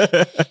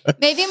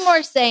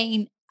more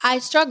saying I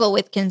struggle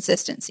with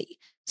consistency.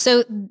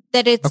 So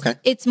that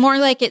it's more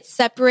like it's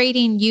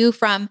separating you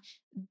from,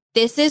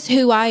 this is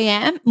who I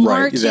am,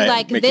 more to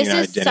like, this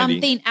is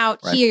something out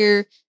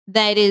here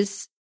that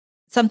is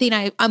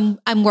something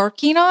I'm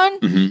working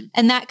on.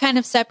 And that kind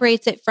of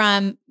separates it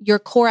from your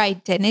core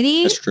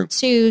identity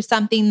to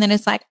something that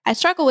is like, I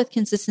struggle with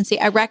consistency.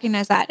 I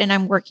recognize that and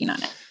I'm working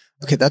on it.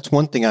 Okay. That's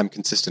one thing I'm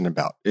consistent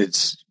about.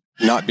 It's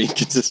not being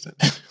consistent.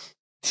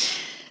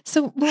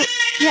 So, we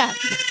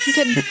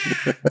can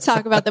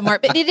talk about that more.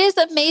 But it is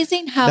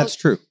amazing how that's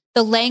true.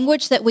 The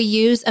language that we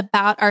use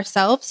about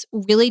ourselves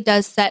really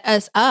does set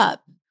us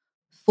up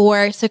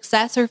for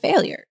success or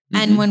failure.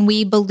 And when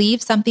we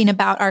believe something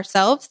about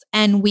ourselves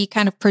and we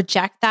kind of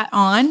project that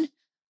on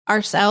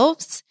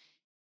ourselves,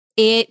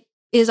 it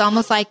is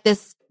almost like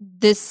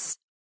this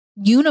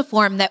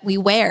uniform that we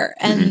wear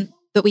and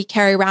that we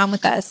carry around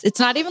with us. It's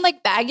not even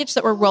like baggage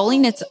that we're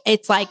rolling.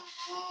 It's like,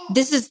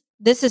 this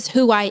is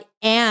who I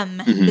am.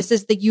 This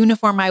is the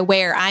uniform I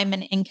wear. I'm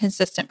an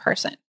inconsistent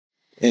person.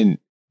 And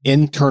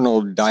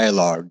internal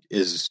dialogue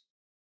is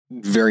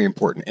very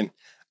important. And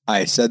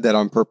I said that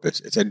on purpose.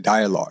 It's a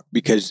dialogue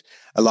because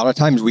a lot of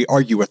times we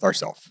argue with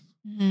ourselves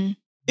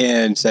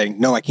and saying,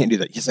 no, I can't do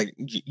that. He's like,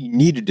 you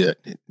need to do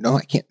it. No,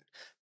 I can't.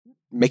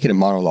 Make it a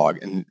monologue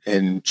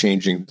and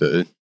changing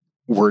the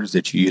words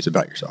that you use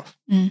about yourself.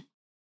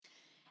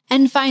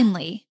 And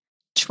finally,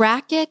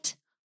 track it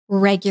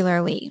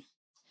regularly.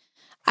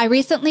 I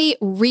recently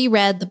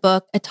reread the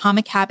book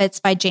Atomic Habits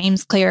by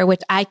James Clear,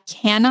 which I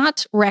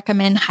cannot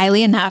recommend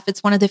highly enough.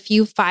 It's one of the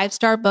few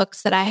 5-star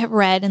books that I have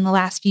read in the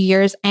last few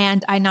years.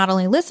 And I not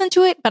only listened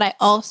to it, but I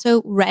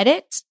also read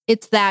it.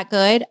 It's that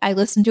good. I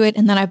listened to it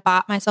and then I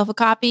bought myself a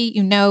copy.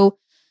 You know,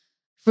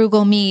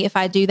 frugal me, if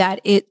I do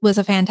that. It was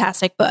a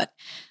fantastic book.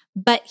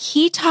 But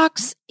he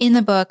talks in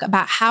the book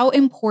about how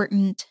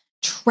important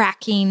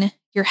tracking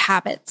your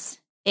habits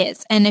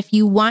is. And if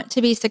you want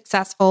to be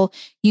successful,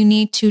 you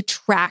need to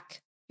track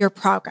your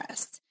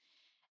progress.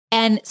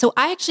 And so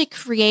I actually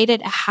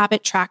created a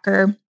habit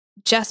tracker,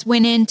 just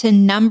went into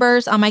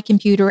numbers on my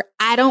computer.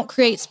 I don't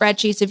create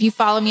spreadsheets. If you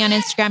follow me on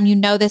Instagram, you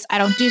know this. I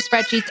don't do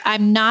spreadsheets.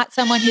 I'm not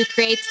someone who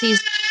creates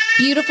these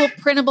beautiful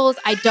printables.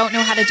 I don't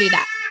know how to do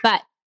that,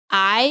 but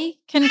I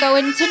can go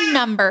into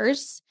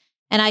numbers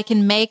and I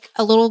can make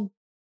a little,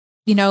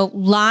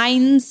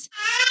 lines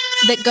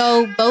that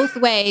go both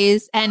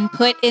ways and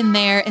put in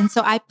there. And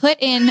so I put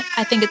in,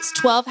 I think it's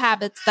 12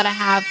 habits that I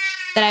have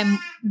that I'm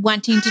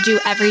wanting to do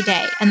every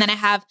day. And then I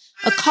have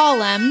a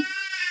column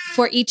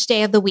for each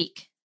day of the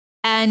week.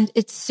 And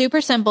it's super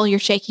simple. You're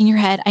shaking your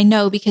head. I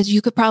know, because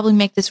you could probably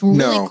make this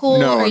really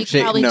cool, or you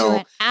could probably do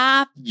an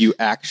app. You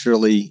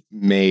actually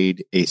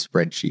made a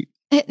spreadsheet.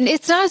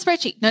 It's not a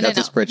spreadsheet. No. A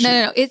spreadsheet.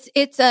 No. It's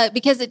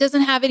because it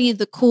doesn't have any of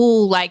the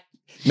cool,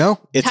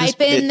 it's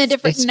type in the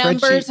different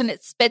numbers and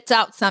it spits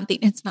out something.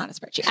 It's not a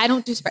spreadsheet. I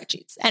don't do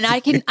spreadsheets. And I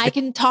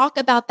can talk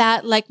about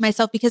that like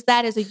myself, because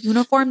that is a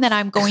uniform that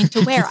I'm going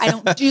to wear. I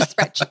don't do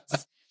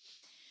spreadsheets.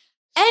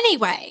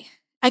 Anyway,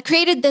 I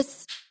created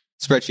this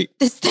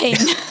thing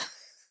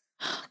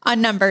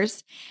on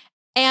numbers.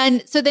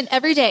 And so then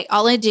every day,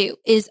 all I do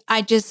is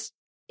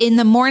in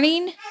the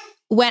morning,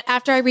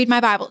 after I read my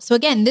Bible. So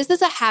again, this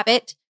is a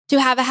habit to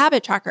have a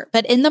habit tracker.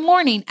 But in the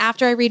morning,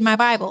 after I read my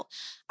Bible,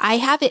 I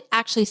have it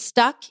actually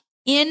stuck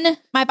in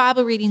my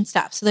Bible reading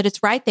stuff so that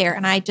it's right there.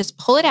 And I just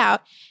pull it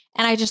out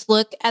and I just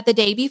look at the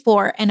day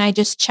before and I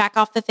just check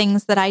off the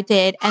things that I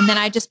did. And then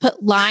I just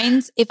put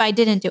lines if I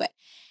didn't do it.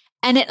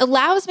 And it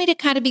allows me to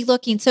kind of be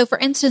looking. So for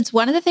instance,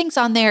 one of the things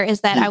on there is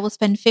that I will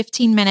spend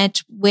 15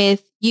 minutes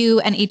with you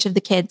and each of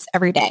the kids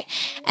every day.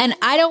 And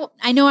I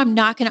know I'm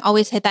not going to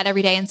always hit that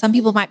every day. And some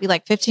people might be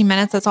like 15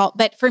 minutes, that's all.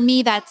 But for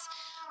me, that's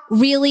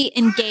really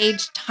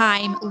engaged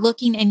time,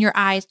 looking in your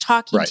eyes,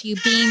 talking to you,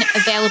 being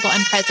available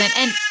and present.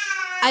 And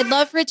I'd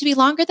love for it to be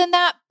longer than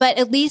that, but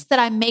at least that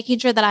I'm making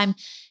sure that I'm,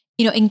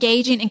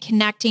 engaging and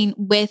connecting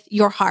with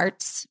your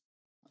hearts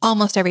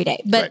almost every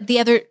day. But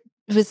it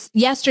was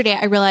yesterday,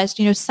 I realized,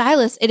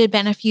 Silas, it had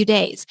been a few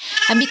days.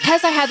 And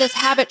because I had this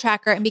habit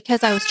tracker and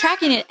because I was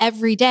tracking it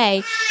every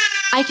day,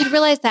 I could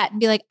realize that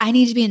and be like, I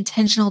need to be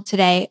intentional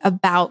today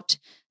about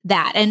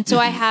that. And so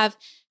I have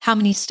how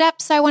many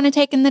steps I want to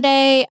take in the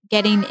day,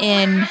 getting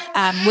in,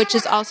 which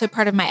is also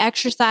part of my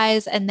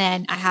exercise. And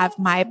then I have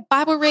my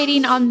Bible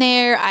reading on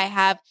there. I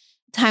have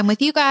time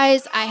with you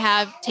guys. I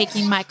have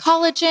taking my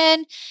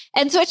collagen.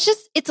 And so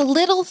it's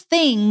little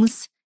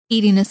things,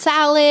 eating a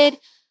salad,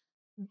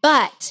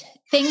 but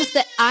things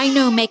that I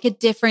know make a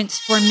difference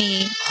for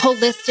me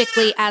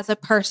holistically as a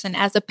person,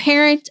 as a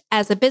parent,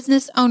 as a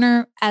business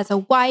owner, as a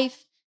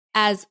wife,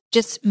 as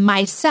just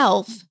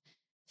myself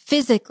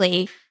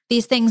physically.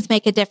 These things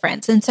make a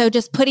difference. And so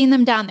just putting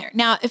them down there.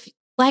 Now,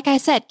 like I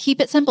said, keep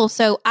it simple.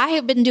 So I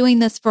have been doing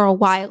this for a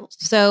while.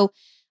 So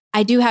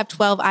I do have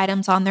 12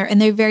 items on there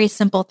and they're very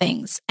simple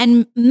things.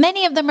 And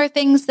many of them are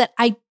things that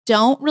I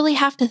don't really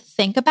have to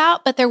think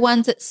about, but they're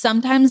ones that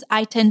sometimes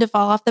I tend to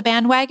fall off the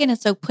bandwagon. And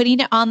so putting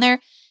it on there,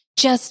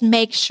 just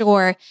make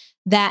sure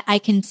that I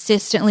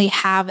consistently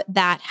have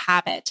that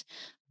habit.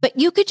 But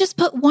you could just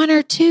put one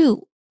or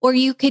two. Or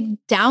you could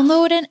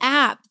download an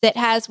app that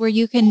has where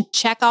you can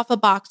check off a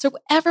box or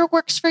whatever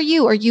works for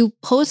you, or you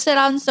post it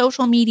on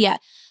social media.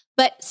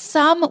 But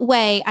some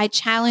way I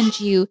challenge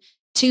you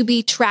to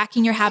be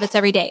tracking your habits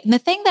every day. And the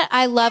thing that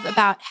I love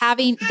about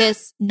having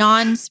this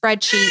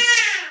non-spreadsheet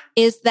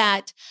is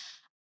that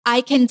I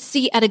can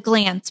see at a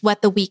glance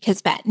what the week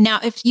has been. Now,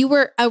 if you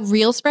were a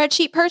real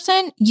spreadsheet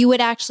person, you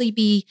would actually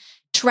be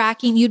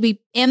tracking, you'd be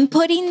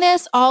inputting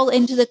this all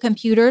into the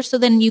computer. So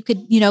then you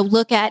could,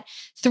 look at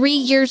 3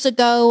 years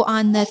ago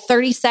on the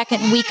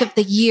 32nd week of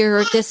the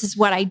year, this is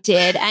what I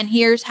did. And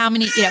here's how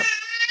many,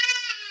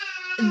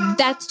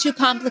 that's too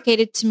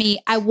complicated to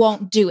me. I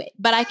won't do it,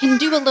 but I can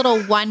do a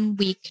little 1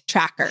 week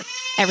tracker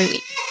every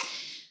week.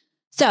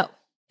 So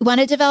you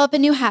want to develop a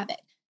new habit.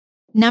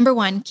 Number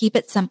 1, keep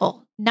it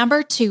simple.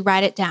 Number 2,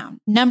 write it down.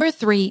 Number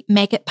 3,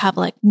 make it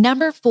public.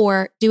 Number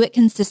 4, do it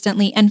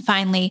consistently. And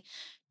finally,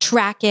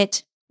 track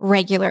it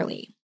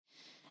regularly.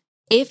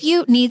 If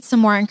you need some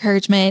more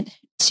encouragement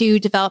to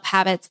develop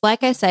habits,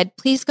 like I said,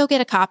 please go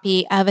get a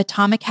copy of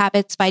Atomic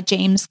Habits by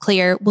James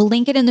Clear. We'll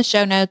link it in the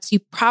show notes. You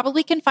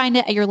probably can find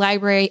it at your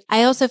library.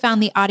 I also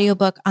found the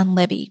audiobook on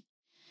Libby.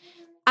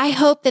 I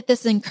hope that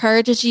this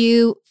encourages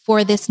you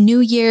for this new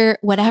year,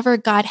 whatever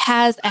God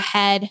has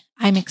ahead.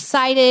 I'm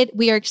excited.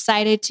 We are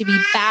excited to be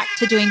back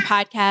to doing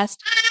podcasts.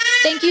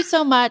 Thank you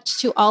so much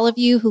to all of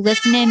you who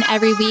listen in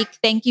every week.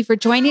 Thank you for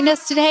joining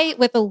us today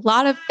with a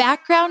lot of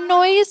background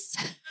noise.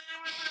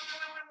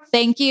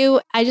 Thank you.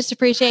 I just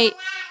appreciate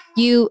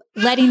you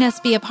letting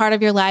us be a part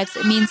of your lives.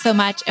 It means so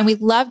much. And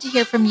we'd love to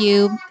hear from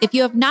you. If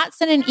you have not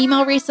sent an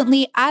email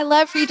recently, I'd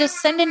love for you to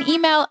send an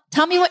email.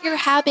 Tell me what your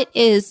habit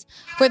is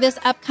for this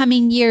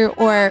upcoming year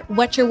or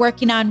what you're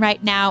working on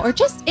right now, or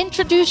just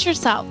introduce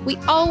yourself. We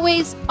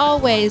always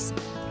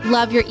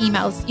love your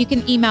emails. You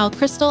can email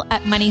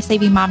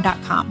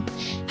crystal@moneysavingmom.com.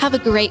 Have a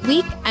great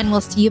week, and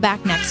we'll see you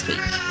back next week.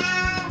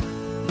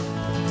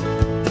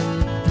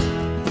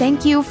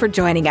 Thank you for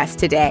joining us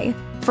today.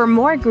 For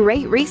more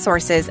great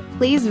resources,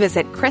 please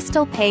visit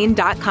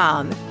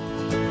crystalpaine.com.